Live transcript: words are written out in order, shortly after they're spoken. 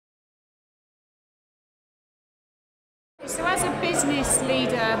So as a business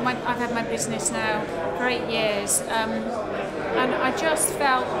leader, I've had my business now for 8 years, and I just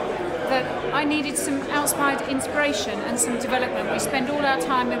felt that I needed some outside inspiration and some development. We spend all our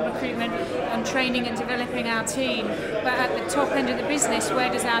time in recruitment on training and developing our team, but at the top end of the business,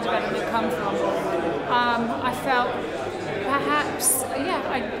 where does our development come from? I felt perhaps,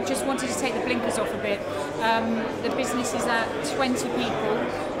 I just wanted to take the blinkers off a bit. The business is at 20 people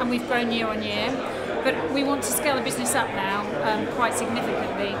and we've grown year on year, but we want to scale the business up now quite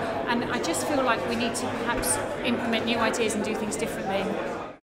significantly, and I just feel like we need to perhaps implement new ideas and do things differently.